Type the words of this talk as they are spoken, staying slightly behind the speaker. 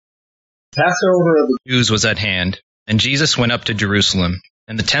Passover of the Jews was at hand, and Jesus went up to Jerusalem.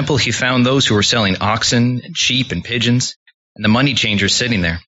 In the temple he found those who were selling oxen and sheep and pigeons, and the money changers sitting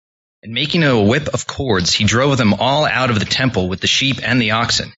there. And making a whip of cords, he drove them all out of the temple with the sheep and the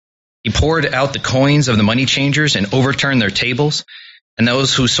oxen. He poured out the coins of the money changers and overturned their tables, and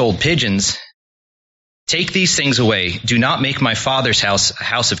those who sold pigeons. Take these things away. Do not make my Father's house a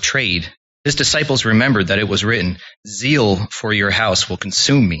house of trade. His disciples remembered that it was written, Zeal for your house will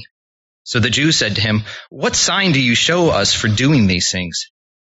consume me. So the Jews said to him, What sign do you show us for doing these things?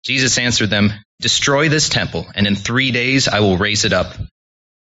 Jesus answered them, Destroy this temple, and in 3 days I will raise it up.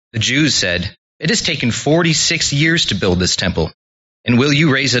 The Jews said, It has taken 46 years to build this temple, and will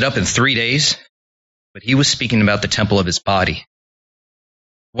you raise it up in 3 days? But he was speaking about the temple of his body.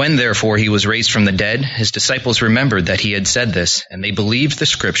 When therefore he was raised from the dead, his disciples remembered that he had said this, and they believed the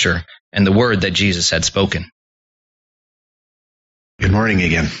scripture and the word that Jesus had spoken. Good morning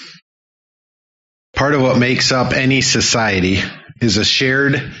again. Part of what makes up any society is a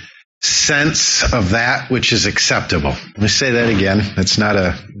shared sense of that which is acceptable. Let me say that again. That's not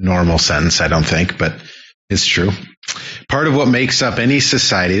a normal sentence, I don't think, but it's true. Part of what makes up any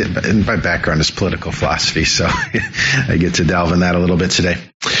society, and my background is political philosophy, so I get to delve in that a little bit today.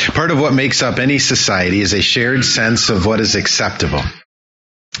 Part of what makes up any society is a shared sense of what is acceptable.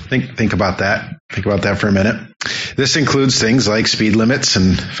 Think about that. Think about that for a minute. This includes things like speed limits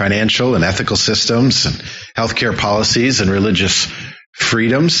and financial and ethical systems and healthcare policies and religious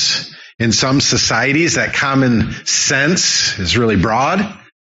freedoms. In some societies, that common sense is really broad.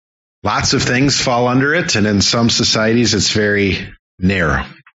 Lots of things fall under it, and in some societies, it's very narrow.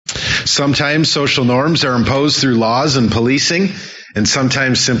 Sometimes social norms are imposed through laws and policing, and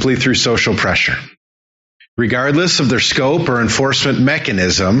sometimes simply through social pressure. Regardless of their scope or enforcement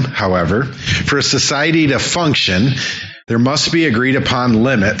mechanism, however, for a society to function, there must be agreed upon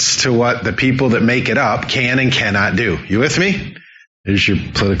limits to what the people that make it up can and cannot do. You with me? There's your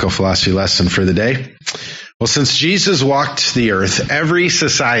political philosophy lesson for the day. Well, since Jesus walked the earth, every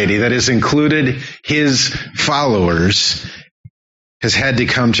society that has included his followers has had to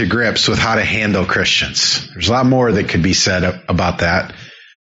come to grips with how to handle Christians. There's a lot more that could be said about that,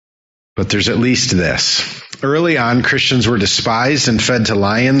 but there's at least this. Early on, Christians were despised and fed to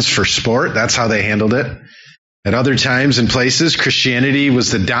lions for sport. That's how they handled it. At other times and places, Christianity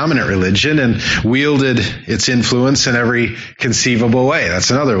was the dominant religion and wielded its influence in every conceivable way. That's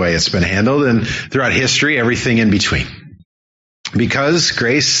another way it's been handled, and throughout history, everything in between. Because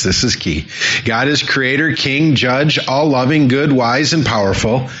grace, this is key, God is creator, king, judge, all-loving, good, wise, and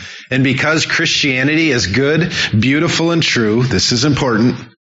powerful. And because Christianity is good, beautiful, and true, this is important,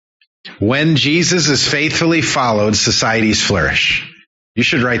 when Jesus is faithfully followed, societies flourish. You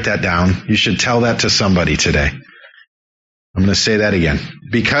should write that down. You should tell that to somebody today. I'm going to say that again.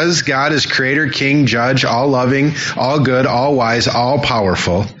 Because God is creator, king, judge, all loving, all good, all wise, all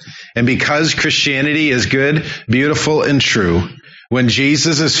powerful, and because Christianity is good, beautiful, and true, when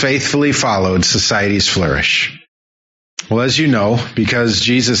Jesus is faithfully followed, societies flourish. Well, as you know, because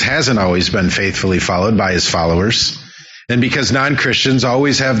Jesus hasn't always been faithfully followed by his followers, and because non-Christians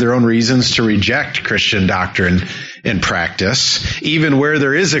always have their own reasons to reject Christian doctrine and practice, even where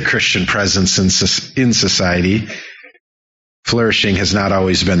there is a Christian presence in society, flourishing has not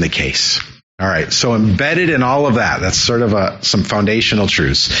always been the case. All right, so embedded in all of that, that's sort of some foundational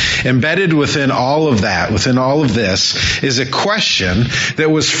truths. Embedded within all of that, within all of this, is a question that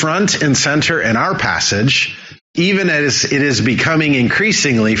was front and center in our passage, even as it is becoming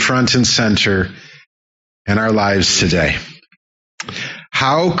increasingly front and center in our lives today.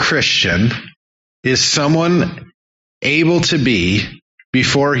 How Christian is someone able to be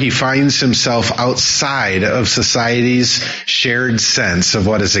before he finds himself outside of society's shared sense of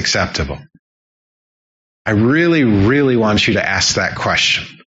what is acceptable? I really, really want you to ask that question.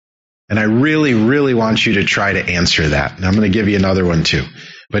 And I really, really want you to try to answer that. And I'm going to give you another one too.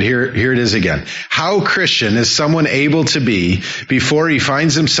 But here it is again. How Christian is someone able to be before he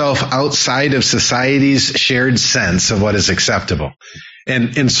finds himself outside of society's shared sense of what is acceptable?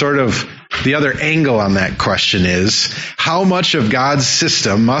 And sort of the other angle on that question is, how much of God's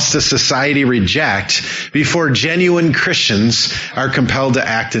system must a society reject before genuine Christians are compelled to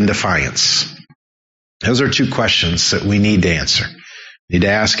act in defiance? Those are two questions that we need to answer. We need to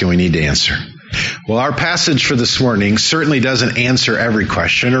ask and we need to answer. Well, our passage for this morning certainly doesn't answer every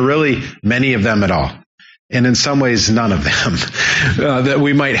question, or really many of them at all. And in some ways, none of them that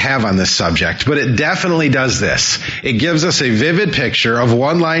we might have on this subject. But it definitely does this. It gives us a vivid picture of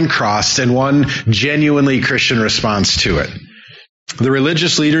one line crossed and one genuinely Christian response to it. The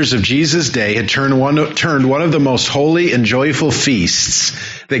religious leaders of Jesus' day had turned one of the most holy and joyful feasts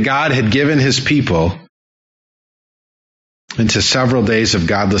that God had given his people into several days of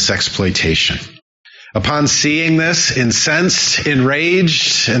godless exploitation. Upon seeing this, incensed,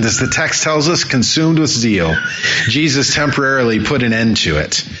 enraged, and as the text tells us, consumed with zeal, Jesus temporarily put an end to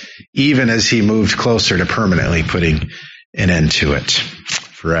it, even as he moved closer to permanently putting an end to it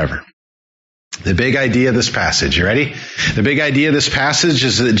forever. The big idea of this passage, you ready? The big idea of this passage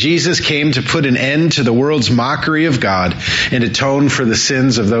is that Jesus came to put an end to the world's mockery of God and atone for the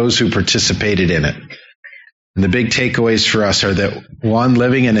sins of those who participated in it. And the big takeaways for us are that, one,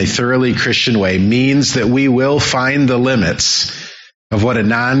 living in a thoroughly Christian way means that we will find the limits of what a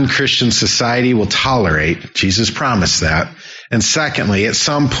non-Christian society will tolerate. Jesus promised that. And secondly, at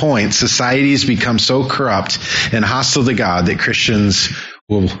some point, societies become so corrupt and hostile to God that Christians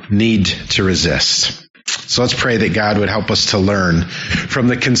will need to resist. So let's pray that God would help us to learn from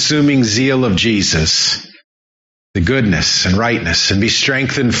the consuming zeal of Jesus, the goodness and rightness, and be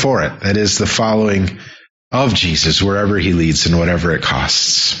strengthened for it. That is the following of Jesus wherever he leads and whatever it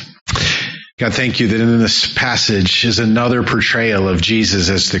costs. God, thank you that in this passage is another portrayal of Jesus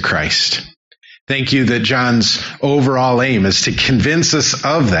as the Christ. Thank you that John's overall aim is to convince us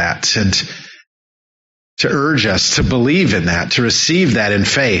of that and to urge us to believe in that, to receive that in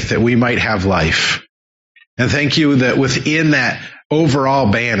faith, that we might have life. And thank you that within that overall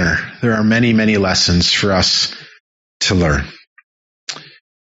banner, there are many, many lessons for us to learn.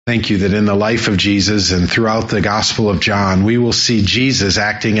 Thank you that in the life of Jesus and throughout the Gospel of John, we will see Jesus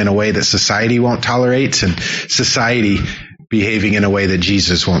acting in a way that society won't tolerate and society behaving in a way that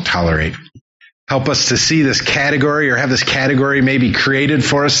Jesus won't tolerate. Help us to see this category, or have this category maybe created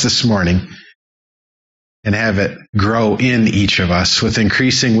for us this morning, and have it grow in each of us with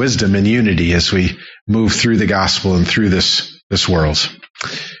increasing wisdom and unity as we move through the gospel and through this world.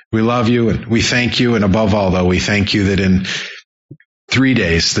 We love you and we thank you, and above all, though, we thank you that in 3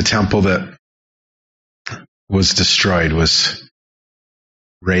 days, the temple that was destroyed was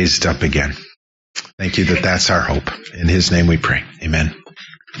raised up again. Thank you that that's our hope. In his name we pray. Amen.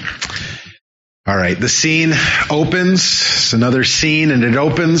 All right, the scene opens. It's another scene, and it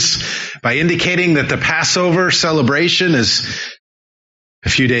opens by indicating that the Passover celebration is a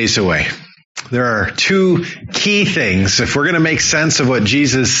few days away. There are two key things. If we're going to make sense of what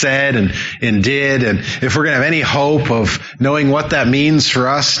Jesus said and did, and if we're going to have any hope of knowing what that means for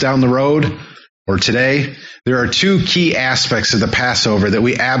us down the road or today, there are two key aspects of the Passover that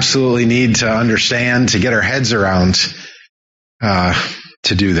we absolutely need to understand, to get our heads around,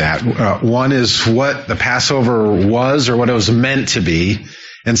 to do that. One is what the Passover was, or what it was meant to be.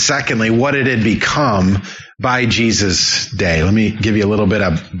 And secondly, what it had become by Jesus' day. Let me give you a little bit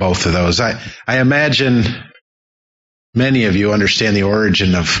of both of those. I imagine many of you understand the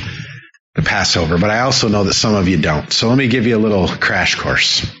origin of the Passover, but I also know that some of you don't. So let me give you a little crash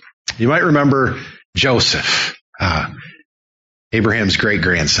course. You might remember Joseph, Abraham's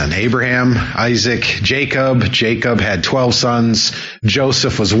great-grandson. Abraham, Isaac, Jacob. Jacob had 12 sons.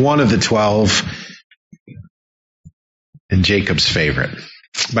 Joseph was one of the 12, and Jacob's favorite.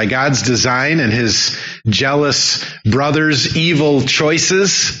 By God's design and his jealous brother's evil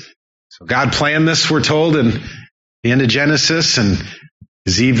choices. So God planned this, we're told, in the end of Genesis, and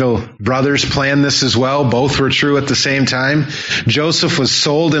his evil brothers planned this as well. Both were true at the same time. Joseph was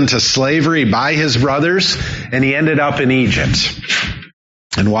sold into slavery by his brothers, and he ended up in Egypt.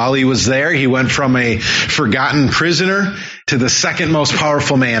 And while he was there, he went from a forgotten prisoner to the second most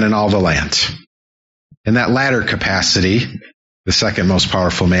powerful man in all the land. In that latter capacity, the second most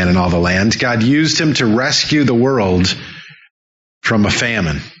powerful man in all the land, God used him to rescue the world from a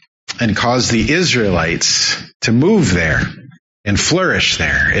famine and cause the Israelites to move there and flourish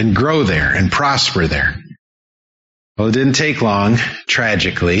there and grow there and prosper there. Well, it didn't take long,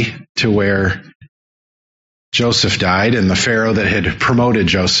 tragically, to where Joseph died, and the Pharaoh that had promoted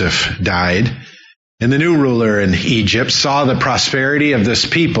Joseph died. And the new ruler in Egypt saw the prosperity of this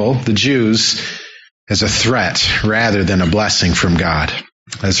people, the Jews, as a threat rather than a blessing from God.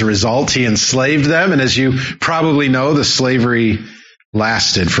 As a result, he enslaved them, and as you probably know, the slavery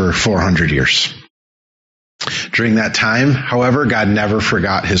lasted for 400 years. During that time, however, God never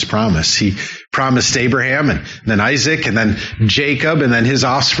forgot his promise. He promised Abraham and then Isaac and then Jacob and then his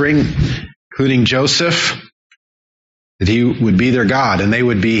offspring, including Joseph, that he would be their God and they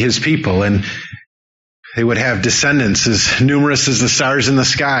would be his people, and they would have descendants as numerous as the stars in the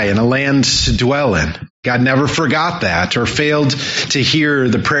sky and a land to dwell in. God never forgot that or failed to hear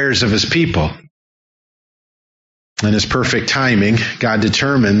the prayers of his people. In his perfect timing, God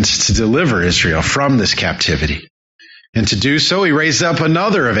determined to deliver Israel from this captivity. And to do so, he raised up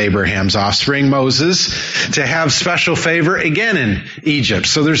another of Abraham's offspring, Moses, to have special favor again in Egypt.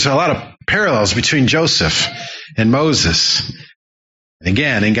 So there's a lot of parallels between Joseph and Moses. And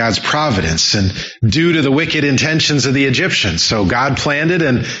again, in God's providence and due to the wicked intentions of the Egyptians. So God planned it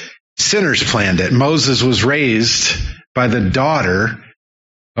and sinners planned it. Moses was raised by the daughter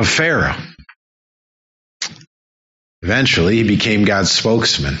of Pharaoh. Eventually, he became God's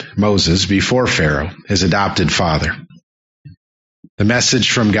spokesman, Moses, before Pharaoh, his adopted father. The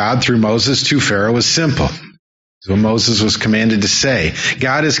message from God through Moses to Pharaoh was simple. So Moses was commanded to say,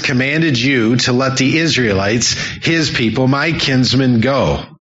 God has commanded you to let the Israelites, his people, my kinsmen, go,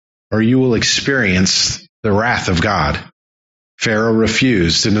 or you will experience the wrath of God. Pharaoh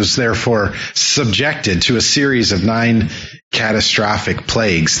refused and was therefore subjected to a series of 9 catastrophic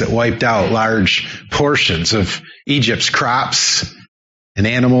plagues that wiped out large portions of Egypt's crops and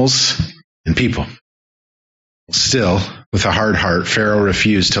animals and people. Still, with a hard heart, Pharaoh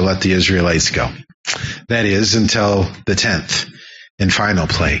refused to let the Israelites go. That is, until the 10th and final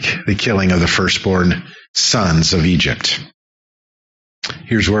plague, the killing of the firstborn sons of Egypt.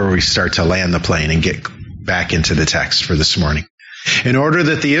 Here's where we start to land the plane and get back into the text for this morning. In order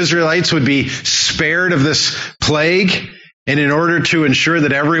that the Israelites would be spared of this plague, and in order to ensure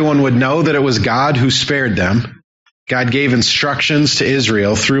that everyone would know that it was God who spared them, God gave instructions to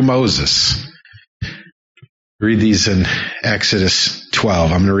Israel through Moses. Read these in Exodus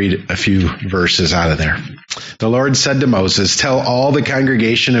 12. I'm going to read a few verses out of there. The Lord said to Moses, tell all the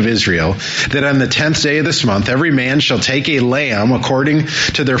congregation of Israel that on the 10th day of this month, every man shall take a lamb according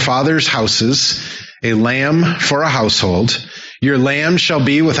to their father's houses, a lamb for a household. Your lamb shall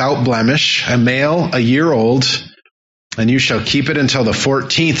be without blemish, a male, a year old, and you shall keep it until the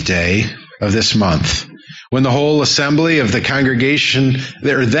 14th day of this month. When the whole assembly of the congregation,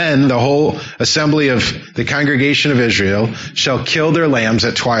 then the whole assembly of the congregation of Israel shall kill their lambs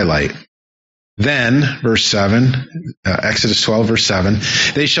at twilight. Then, verse 7, Exodus 12, verse 7,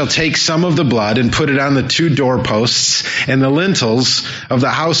 they shall take some of the blood and put it on the 2 doorposts and the lintels of the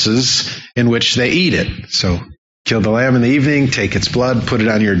houses in which they eat it. So, kill the lamb in the evening, take its blood, put it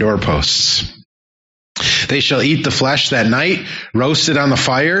on your doorposts. They shall eat the flesh that night, roasted on the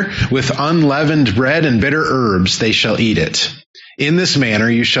fire, with unleavened bread and bitter herbs they shall eat it. In this manner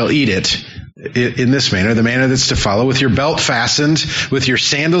you shall eat it. In this manner, the manner that's to follow, with your belt fastened, with your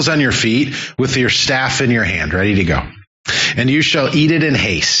sandals on your feet, with your staff in your hand, ready to go. And you shall eat it in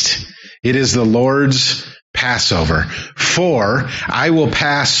haste. It is the Lord's Passover. For I will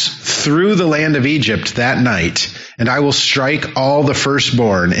pass through the land of Egypt that night, and I will strike all the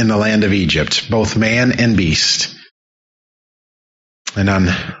firstborn in the land of Egypt, both man and beast. And on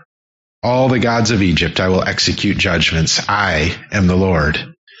all the gods of Egypt I will execute judgments. I am the Lord.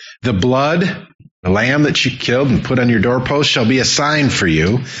 The blood, the lamb that you killed and put on your doorpost, shall be a sign for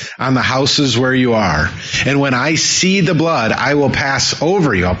you on the houses where you are. And when I see the blood, I will pass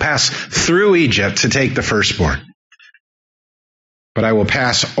over you. I'll pass through Egypt to take the firstborn. But I will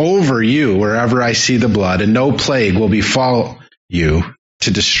pass over you wherever I see the blood, and no plague will befall you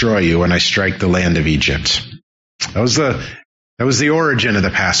to destroy you when I strike the land of Egypt. That was the origin of the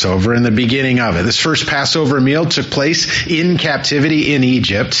Passover and the beginning of it. This first Passover meal took place in captivity in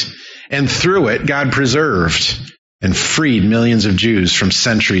Egypt, and through it, God preserved and freed millions of Jews from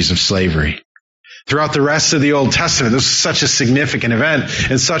centuries of slavery. Throughout the rest of the Old Testament, this was such a significant event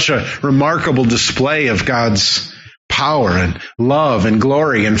and such a remarkable display of God's power and love and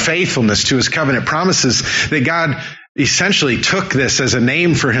glory and faithfulness to his covenant promises that God essentially took this as a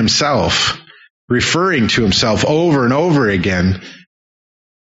name for himself, referring to himself over and over again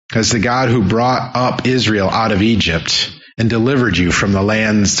as the God who brought up Israel out of Egypt and delivered you from the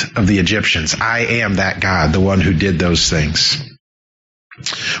lands of the Egyptians. I am that God, the one who did those things.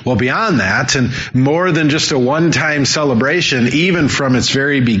 Well, beyond that, and more than just a one-time celebration, even from its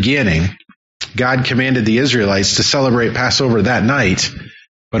very beginning, God commanded the Israelites to celebrate Passover that night,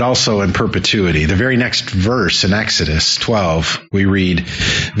 but also in perpetuity. The very next verse in Exodus 12, we read,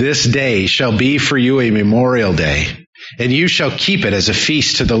 this day shall be for you a memorial day, and you shall keep it as a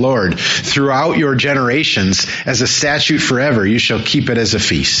feast to the Lord. Throughout your generations, as a statute forever, you shall keep it as a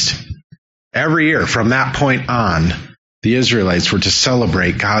feast. Every year from that point on, the Israelites were to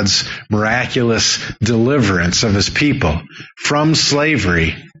celebrate God's miraculous deliverance of his people from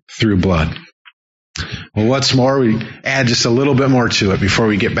slavery through blood. Well, what's more, we add just a little bit more to it before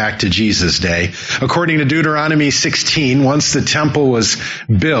we get back to Jesus' day. According to Deuteronomy 16, once the temple was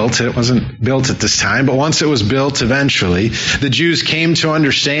built, it wasn't built at this time, but once it was built eventually, the Jews came to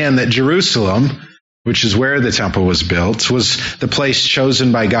understand that Jerusalem, which is where the temple was built, was the place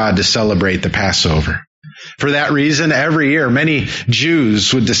chosen by God to celebrate the Passover. For that reason, every year, many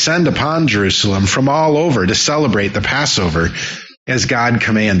Jews would descend upon Jerusalem from all over to celebrate the Passover as God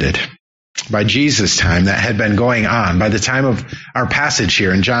commanded. By Jesus' time, that had been going on. By the time of our passage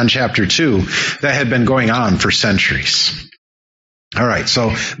here in John chapter 2, that had been going on for centuries. All right,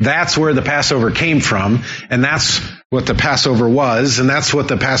 so that's where the Passover came from, and that's what the Passover was, and that's what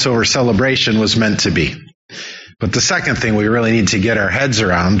the Passover celebration was meant to be. But the second thing we really need to get our heads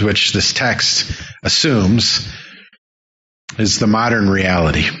around, which this text assumes, is the modern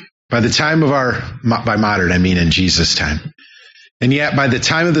reality. By modern, I mean in Jesus' time. And yet, by the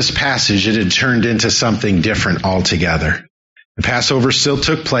time of this passage, it had turned into something different altogether. The Passover still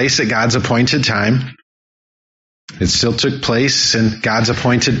took place at God's appointed time. It still took place in God's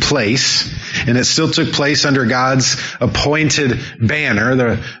appointed place. And it still took place under God's appointed banner,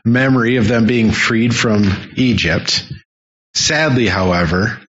 the memory of them being freed from Egypt. Sadly,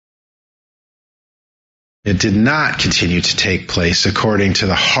 however, it did not continue to take place according to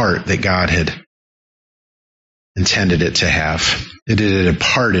the heart that God had intended it to have. It had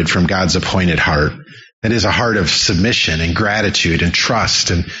departed from God's appointed heart. That is a heart of submission and gratitude and trust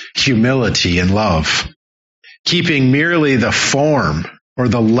and humility and love, keeping merely the form or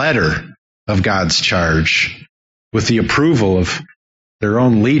the letter of God's charge with the approval of their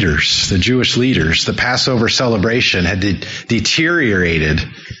own leaders, the Jewish leaders. The Passover celebration had deteriorated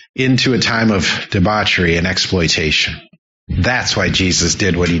into a time of debauchery and exploitation. That's why Jesus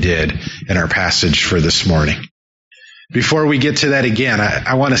did what he did in our passage for this morning. Before we get to that again,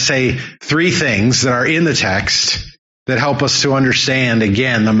 I want to say three things that are in the text that help us to understand,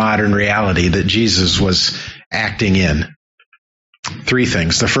 again, the modern reality that Jesus was acting in. Three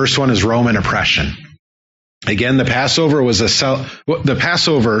things. The first one is Roman oppression. Again, the Passover was a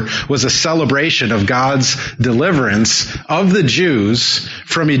celebration of God's deliverance of the Jews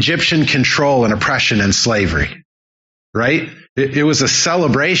from Egyptian control and oppression and slavery. Right? It was a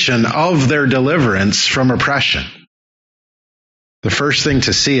celebration of their deliverance from oppression. The first thing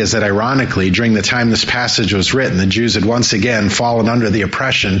to see is that, ironically, during the time this passage was written, the Jews had once again fallen under the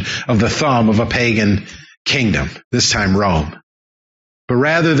oppression of the thumb of a pagan kingdom, this time Rome. But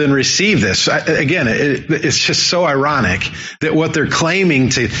rather than receive this, again, it's just so ironic that what they're claiming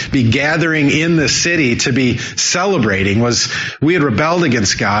to be gathering in the city to be celebrating was we had rebelled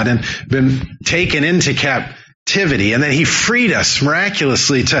against God and been taken into captivity, and then he freed us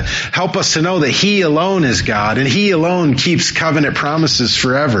miraculously to help us to know that he alone is God and he alone keeps covenant promises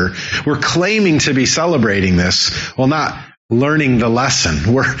forever. We're claiming to be celebrating this while not learning the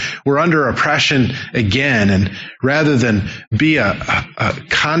lesson. We're under oppression again, and rather than be a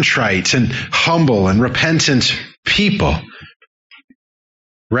contrite and humble and repentant people,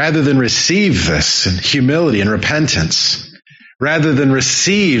 rather than receive this in humility and repentance, rather than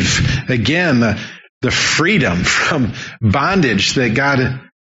receive again the freedom from bondage that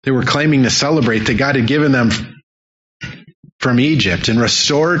they were claiming to celebrate, that God had given them from Egypt, and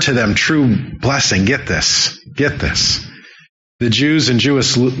restore to them true blessing. Get this. The Jews and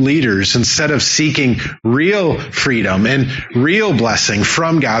Jewish leaders, instead of seeking real freedom and real blessing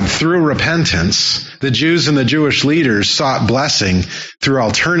from God through repentance, the Jews and the Jewish leaders sought blessing through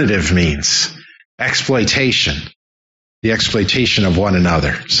alternative means, exploitation. The exploitation of one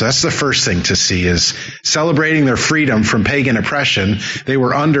another. So that's the first thing to see, is celebrating their freedom from pagan oppression. They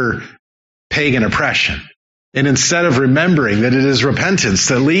were under pagan oppression. And instead of remembering that it is repentance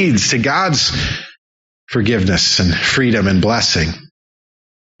that leads to God's forgiveness and freedom and blessing,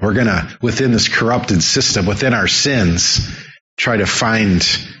 we're going to, within this corrupted system, within our sins, try to find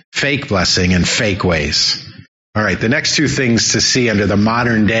fake blessing in fake ways. All right, the next two things to see under the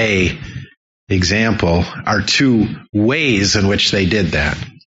modern day example are two ways in which they did that: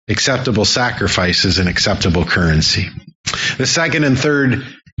 acceptable sacrifices and acceptable currency. The second and third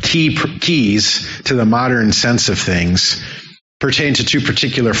keys to the modern sense of things pertain to two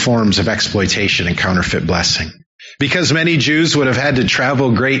particular forms of exploitation and counterfeit blessing. Because many Jews would have had to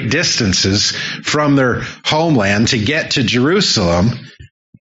travel great distances from their homeland to get to Jerusalem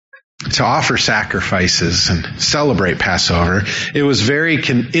to offer sacrifices and celebrate Passover, it was very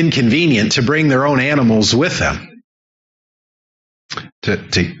inconvenient to bring their own animals with them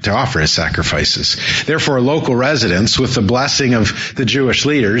to offer as sacrifices. Therefore, local residents, with the blessing of the Jewish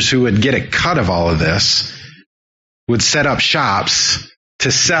leaders who would get a cut of all of this, would set up shops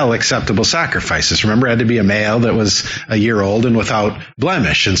to sell acceptable sacrifices. Remember, it had to be a male that was a year old and without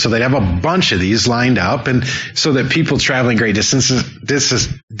blemish. And so they'd have a bunch of these lined up, and so that people traveling great distances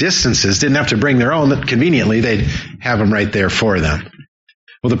didn't have to bring their own. That conveniently, they'd have them right there for them.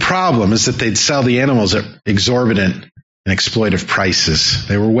 Well, the problem is that they'd sell the animals at exorbitant and exploitive prices.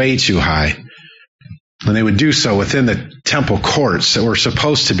 They were way too high. And they would do so within the temple courts that were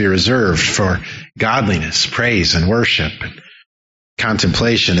supposed to be reserved for godliness, praise, and worship, and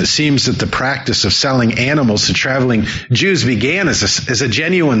contemplation. It seems that the practice of selling animals to traveling Jews began as a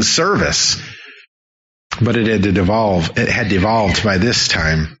genuine service, but it had devolved by this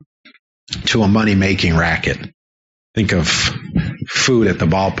time to a money-making racket. Think of food at the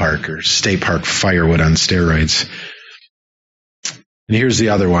ballpark or state park firewood on steroids. And here's the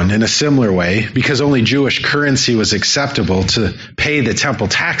other one. In a similar way, because only Jewish currency was acceptable to pay the temple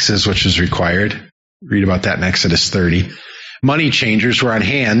taxes, which was required, read about that in Exodus 30, money changers were on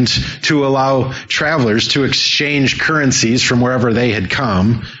hand to allow travelers to exchange currencies from wherever they had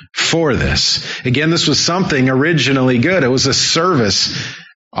come for this. Again, this was something originally good. It was a service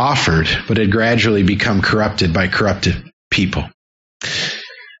offered, but had gradually become corrupted by corrupted people.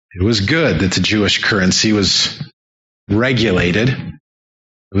 It was good that the Jewish currency was regulated.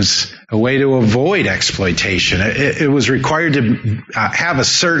 It was a way to avoid exploitation. It was required to have a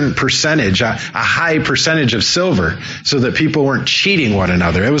certain percentage, a high percentage of silver, so that people weren't cheating one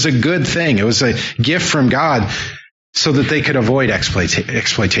another. It was a good thing. It was a gift from God so that they could avoid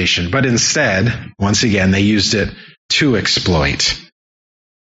exploitation. But instead, once again, they used it to exploit.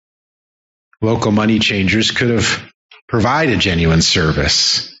 Local money changers could have provided genuine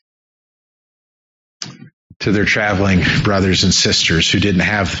service to their traveling brothers and sisters who didn't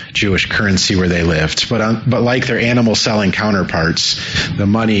have Jewish currency where they lived. But like their animal selling counterparts, the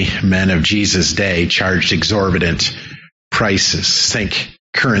money men of Jesus' day charged exorbitant prices. Think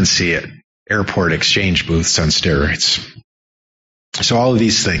currency at airport exchange booths on steroids. So all of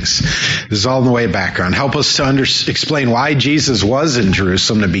these things, this is all in the way of background, help us to explain why Jesus was in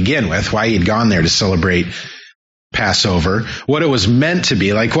Jerusalem to begin with, why he'd gone there to celebrate Passover, what it was meant to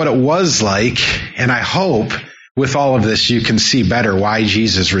be like, what it was like, and I hope with all of this you can see better why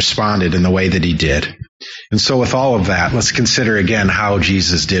Jesus responded in the way that he did. And so with all of that, let's consider again how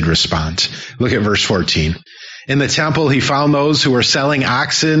Jesus did respond. Look at verse 14. In the temple he found those who were selling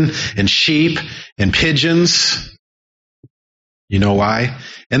oxen and sheep and pigeons. You know why?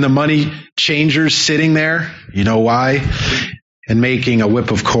 And the money changers sitting there. You know why? And making a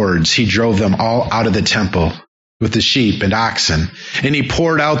whip of cords, he drove them all out of the temple with the sheep and oxen. And he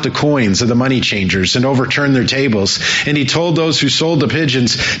poured out the coins of the money changers and overturned their tables. And he told those who sold the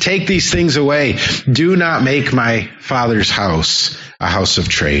pigeons, take these things away. Do not make my Father's house a house of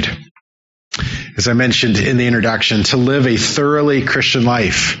trade. As I mentioned in the introduction, to live a thoroughly Christian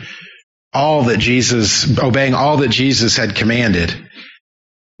life, obeying all that Jesus had commanded,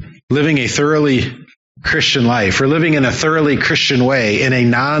 living a thoroughly Christian life, or living in a thoroughly Christian way in a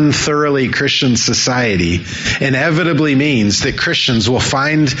non-thoroughly Christian society, inevitably means that Christians will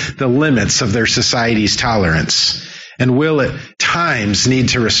find the limits of their society's tolerance and will at times need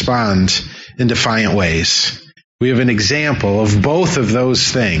to respond in defiant ways. We have an example of both of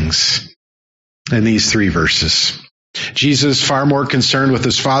those things in these three verses. Jesus, far more concerned with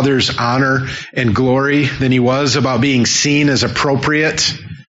his Father's honor and glory than he was about being seen as appropriate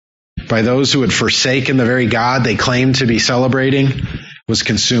by those who had forsaken the very God they claimed to be celebrating, was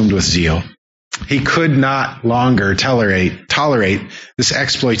consumed with zeal. He could not longer tolerate this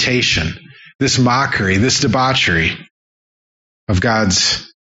exploitation, this mockery, this debauchery of God's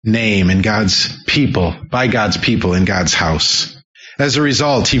name and God's people, by God's people in God's house. As a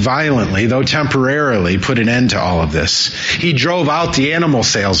result, he violently, though temporarily, put an end to all of this. He drove out the animal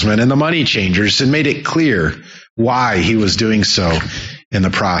salesmen and the money changers and made it clear why he was doing so in the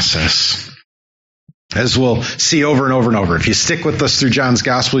process. As we'll see over and over and over. If you stick with us through John's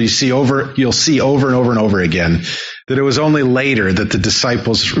gospel, you'll see over and over and over again that it was only later that the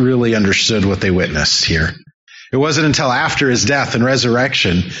disciples really understood what they witnessed here. It wasn't until after his death and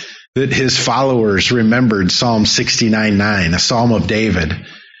resurrection that his followers remembered Psalm 69:9, a psalm of David,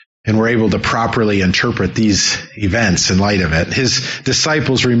 and were able to properly interpret these events in light of it. His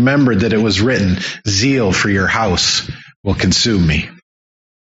disciples remembered that it was written, zeal for your house will consume me.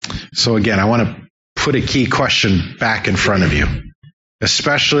 So again, I want to put a key question back in front of you,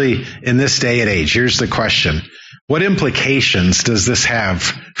 especially in this day and age. Here's the question. What implications does this have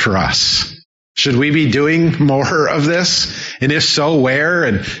for us? Should we be doing more of this? And if so, where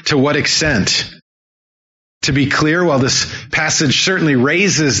and to what extent? To be clear, while this passage certainly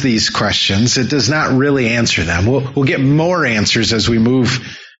raises these questions, it does not really answer them. We'll get more answers as we move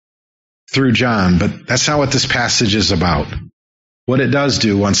through John, but that's not what this passage is about. What it does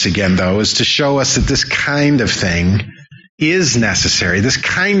do, once again, though, is to show us that this kind of thing is necessary. This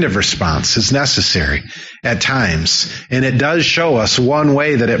kind of response is necessary at times. And it does show us one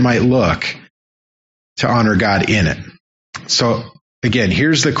way that it might look to honor God in it. So Again,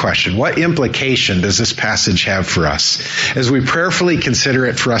 here's the question. What implication does this passage have for us? As we prayerfully consider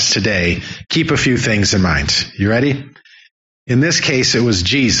it for us today, keep a few things in mind. You ready? In this case, it was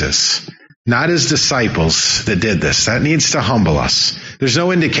Jesus, not his disciples, that did this. That needs to humble us. There's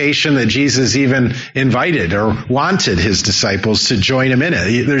no indication that Jesus even invited or wanted his disciples to join him in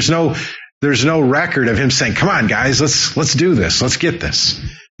it. There's no record of him saying, come on, guys, let's do this. Let's get this.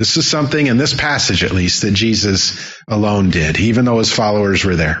 This is something in this passage, at least, that Jesus alone did, even though his followers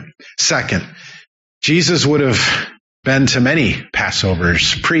were there. Second, Jesus would have been to many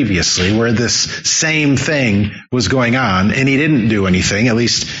Passovers previously where this same thing was going on, and he didn't do anything. At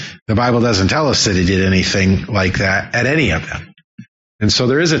least the Bible doesn't tell us that he did anything like that at any of them. And so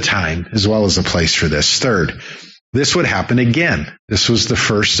there is a time as well as a place for this. Third, this would happen again. This was the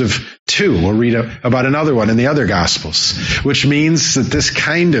first of two. We'll read about another one in the other Gospels, which means that this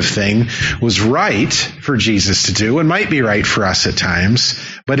kind of thing was right for Jesus to do and might be right for us at times,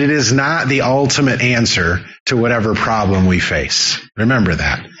 but it is not the ultimate answer to whatever problem we face. Remember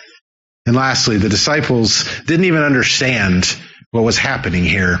that. And lastly, the disciples didn't even understand what was happening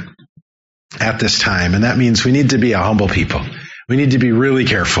here at this time, and that means we need to be a humble people. We need to be really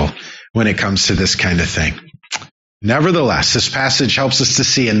careful when it comes to this kind of thing. Nevertheless, this passage helps us to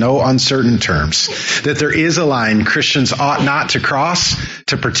see in no uncertain terms that there is a line Christians ought not to cross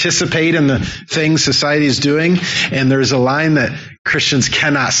to participate in the things society is doing, and there's a line that Christians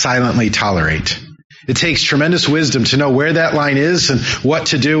cannot silently tolerate. It takes tremendous wisdom to know where that line is and what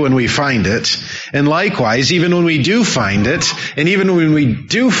to do when we find it. And likewise, even when we do find it, and even when we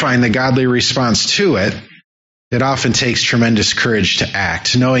do find the godly response to it, it often takes tremendous courage to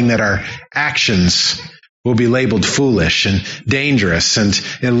act, knowing that our actions will be labeled foolish and dangerous and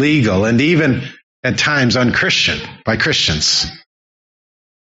illegal and even at times unchristian by Christians.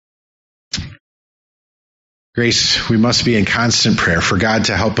 Grace, we must be in constant prayer for God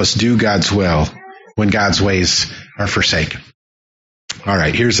to help us do God's will when God's ways are forsaken. All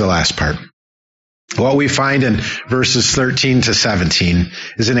right, here's the last part. What we find in verses 13 to 17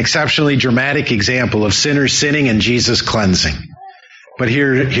 is an exceptionally dramatic example of sinners sinning and Jesus cleansing. But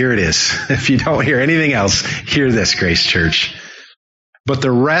here it is. If you don't hear anything else, hear this, Grace Church. But the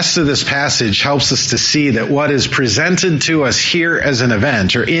rest of this passage helps us to see that what is presented to us here as an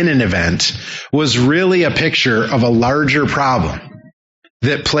event or in an event was really a picture of a larger problem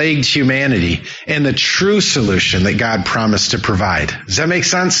that plagued humanity and the true solution that God promised to provide. Does that make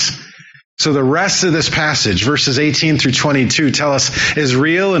sense? So the rest of this passage, verses 18 through 22, tell us as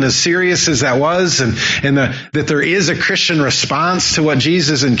real and as serious as that was, and that there is a Christian response to what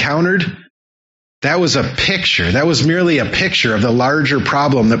Jesus encountered. That was a picture. That was merely a picture of the larger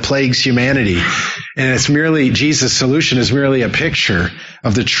problem that plagues humanity. And it's merely, Jesus' solution is merely a picture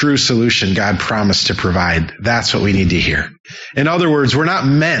of the true solution God promised to provide. That's what we need to hear. In other words, we're not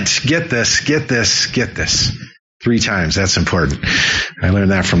meant, get this. 3 times. That's important. I learned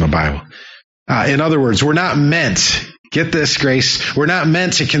that from the Bible. In other words, we're not meant, get this, Grace, we're not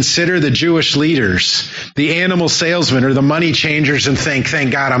meant to consider the Jewish leaders, the animal salesmen, or the money changers and think,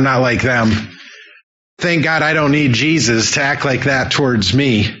 thank God I'm not like them. Thank God I don't need Jesus to act like that towards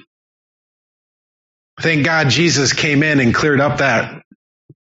me. Thank God Jesus came in and cleared up that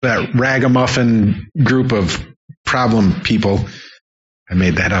ragamuffin group of problem people. I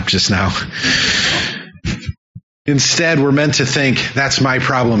made that up just now. Instead, we're meant to think, that's my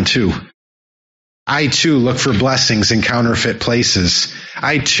problem too. I too look for blessings in counterfeit places.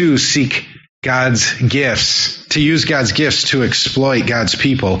 I too seek God's gifts, to use God's gifts to exploit God's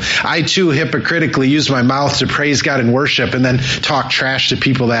people. I too hypocritically use my mouth to praise God and worship and then talk trash to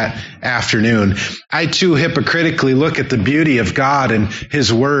people that afternoon. I too hypocritically look at the beauty of God and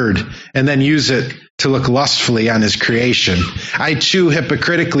His Word and then use it to look lustfully on His creation. I too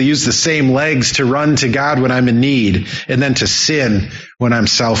hypocritically use the same legs to run to God when I'm in need and then to sin when I'm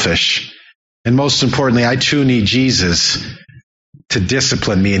selfish. And most importantly, I too need Jesus to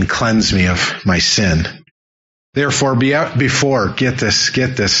discipline me and cleanse me of my sin. Therefore, before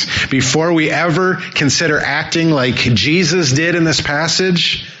we ever consider acting like Jesus did in this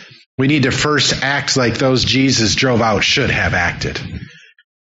passage, we need to first act like those Jesus drove out should have acted.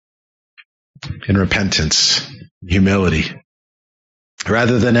 In repentance, humility.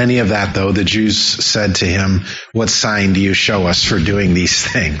 Rather than any of that, though, the Jews said to him, "What sign do you show us for doing these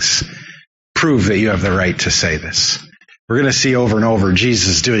things? Prove that you have the right to say this." We're going to see over and over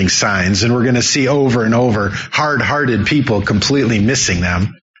Jesus doing signs, and we're going to see over and over hard-hearted people completely missing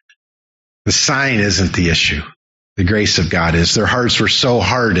them. The sign isn't the issue. The grace of God is. Their hearts were so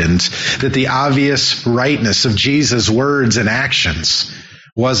hardened that the obvious rightness of Jesus' words and actions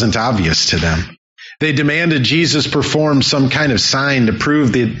wasn't obvious to them. They demanded Jesus perform some kind of sign to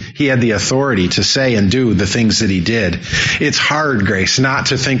prove that he had the authority to say and do the things that he did. It's hard, Grace, not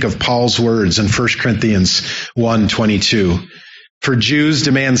to think of Paul's words in 1 Corinthians 1:22. For Jews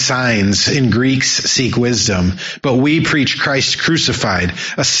demand signs, and Greeks seek wisdom, but we preach Christ crucified,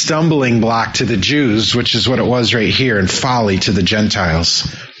 a stumbling block to the Jews, which is what it was right here, and folly to the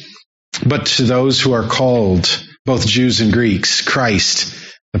Gentiles. But to those who are called, both Jews and Greeks, Christ,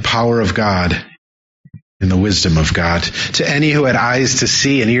 the power of God and the wisdom of God. To any who had eyes to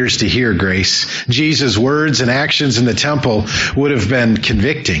see and ears to hear, Grace, Jesus' words and actions in the temple would have been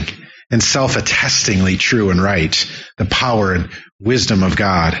convicting and self-attestingly true and right, the power and wisdom of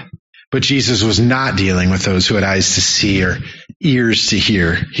God. But Jesus was not dealing with those who had eyes to see or ears to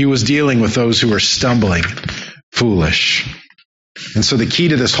hear. He was dealing with those who were stumbling, foolish. And so the key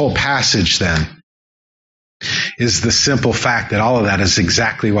to this whole passage then is the simple fact that all of that is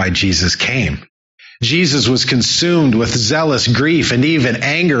exactly why Jesus came. Jesus was consumed with zealous grief and even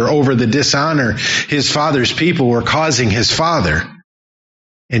anger over the dishonor his Father's people were causing his Father.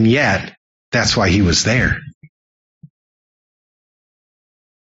 And yet, that's why he was there.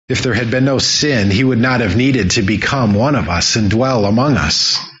 If there had been no sin, he would not have needed to become one of us and dwell among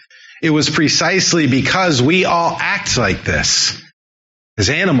us. It was precisely because we all act like this, as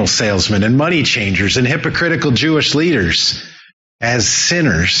animal salesmen and money changers and hypocritical Jewish leaders, as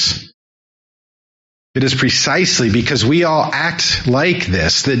sinners. It is precisely because we all act like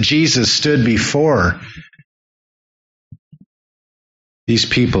this that Jesus stood before these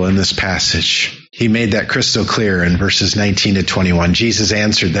people in this passage. He made that crystal clear in verses 19 to 21. Jesus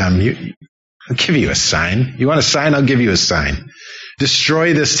answered them, I'll give you a sign. You want a sign? I'll give you a sign.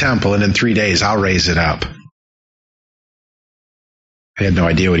 Destroy this temple, and in 3 days I'll raise it up. They had no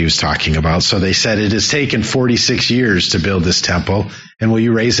idea what he was talking about. So they said, it has taken 46 years to build this temple, and will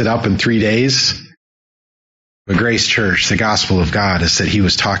you raise it up in 3 days? But Grace Church, the gospel of God is that he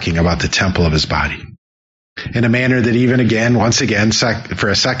was talking about the temple of his body. In a manner that even again, once again, for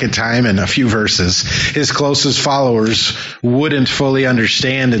a second time in a few verses, his closest followers wouldn't fully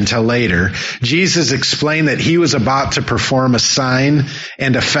understand until later. Jesus explained that he was about to perform a sign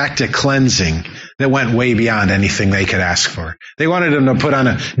and effect a cleansing that went way beyond anything they could ask for. They wanted him to put on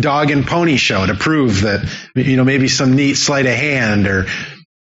a dog and pony show to prove that, maybe some neat sleight of hand or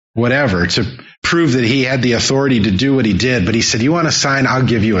whatever, to prove that he had the authority to do what he did. But he said, you want a sign? I'll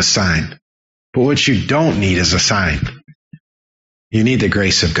give you a sign. But what you don't need is a sign. You need the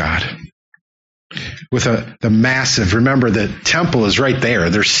grace of God. With the massive, remember the temple is right there.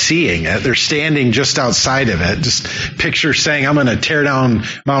 They're seeing it. They're standing just outside of it. Just picture saying, I'm going to tear down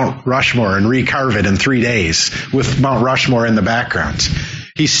Mount Rushmore and recarve it in 3 days with Mount Rushmore in the background.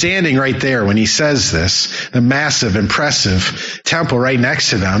 He's standing right there when he says this, the massive, impressive temple right next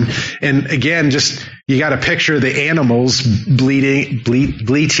to them. And again, just, you got to picture the animals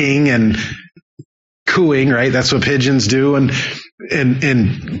bleating and cooing, right? That's what pigeons do. And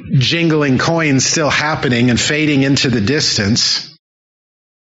jingling coins still happening and fading into the distance.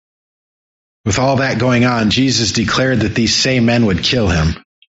 With all that going on, Jesus declared that these same men would kill him,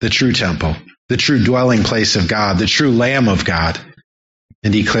 the true temple, the true dwelling place of God, the true Lamb of God,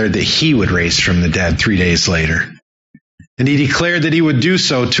 and declared that he would raise from the dead 3 days later. And he declared that he would do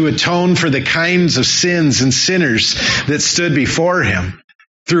so to atone for the kinds of sins and sinners that stood before him,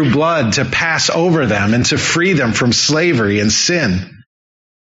 through blood to pass over them and to free them from slavery and sin.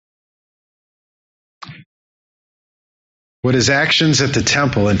 What his actions at the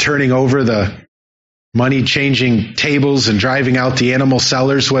temple and turning over the money-changing tables and driving out the animal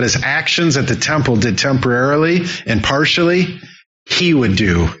sellers, what his actions at the temple did temporarily and partially, he would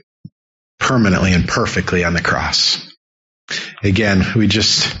do permanently and perfectly on the cross. Again, we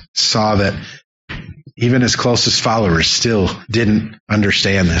just saw that even his closest followers still didn't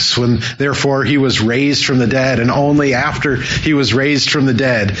understand this. When, therefore, he was raised from the dead, and only after he was raised from the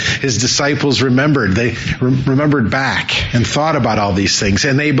dead, his disciples remembered. They remembered back and thought about all these things,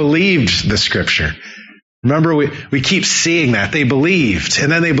 and they believed the scripture. Remember, we keep seeing that. They believed,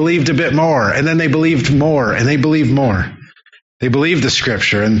 and then they believed a bit more, and then they believed more, and they believed more. They believed the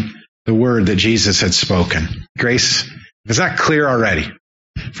scripture and the word that Jesus had spoken. Grace, if it's not clear already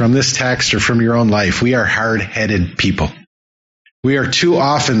from this text or from your own life, we are hard-headed people. We are too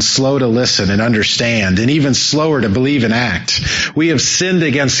often slow to listen and understand, and even slower to believe and act. We have sinned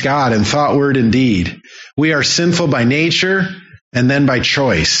against God in thought, word, and deed. We are sinful by nature and then by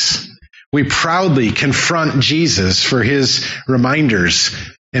choice. We proudly confront Jesus for his reminders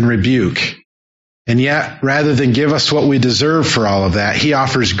and rebuke. And yet, rather than give us what we deserve for all of that, he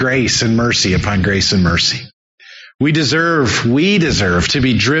offers grace and mercy upon grace and mercy. We deserve to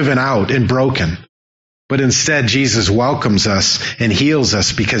be driven out and broken. But instead, Jesus welcomes us and heals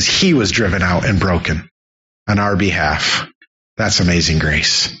us because he was driven out and broken on our behalf. That's amazing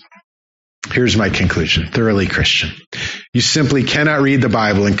grace. Here's my conclusion. Thoroughly Christian. You simply cannot read the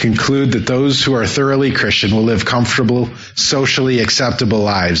Bible and conclude that those who are thoroughly Christian will live comfortable, socially acceptable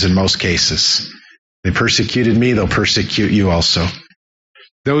lives in most cases. They persecuted me, they'll persecute you also.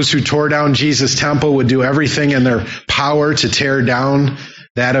 Those who tore down Jesus' temple would do everything in their power to tear down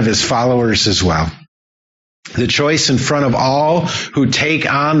that of his followers as well. The choice in front of all who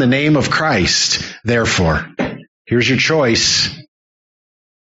take on the name of Christ, therefore, here's your choice.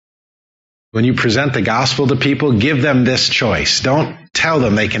 When you present the gospel to people, give them this choice. Don't tell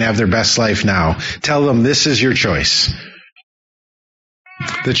them they can have their best life now. Tell them this is your choice.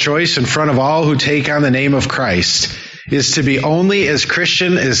 The choice in front of all who take on the name of Christ is to be only as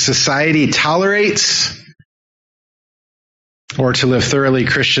Christian as society tolerates, or to live thoroughly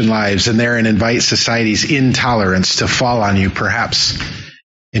Christian lives and therein invite society's intolerance to fall on you, perhaps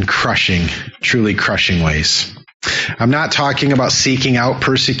in crushing, truly crushing ways. I'm not talking about seeking out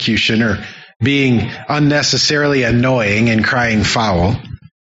persecution or being unnecessarily annoying and crying foul.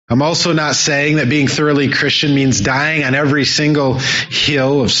 I'm also not saying that being thoroughly Christian means dying on every single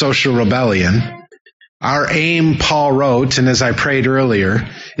hill of social rebellion. Our aim, Paul wrote, and as I prayed earlier,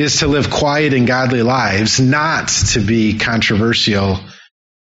 is to live quiet and godly lives, not to be controversial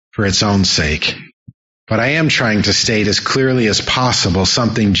for its own sake. But I am trying to state as clearly as possible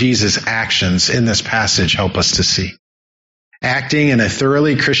something Jesus' actions in this passage help us to see. Acting in a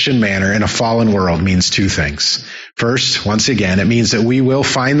thoroughly Christian manner in a fallen world means two things. First, once again, it means that we will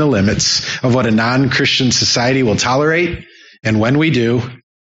find the limits of what a non-Christian society will tolerate, and when we do,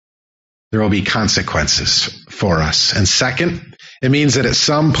 there will be consequences for us. And second, it means that at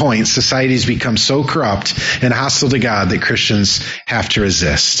some point, societies become so corrupt and hostile to God that Christians have to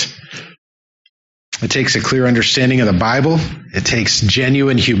resist. It takes a clear understanding of the Bible. It takes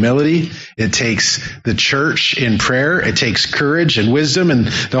genuine humility. It takes the church in prayer. It takes courage and wisdom and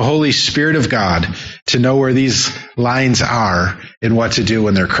the Holy Spirit of God to know where these lines are and what to do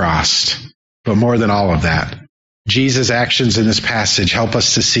when they're crossed. But more than all of that, Jesus' actions in this passage help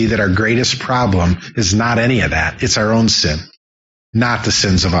us to see that our greatest problem is not any of that. It's our own sin, not the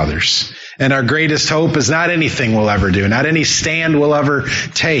sins of others. And our greatest hope is not anything we'll ever do, not any stand we'll ever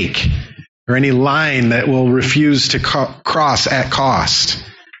take, or any line that we'll refuse to cross at cost,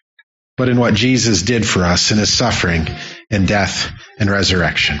 but in what Jesus did for us in his suffering and death and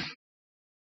resurrection.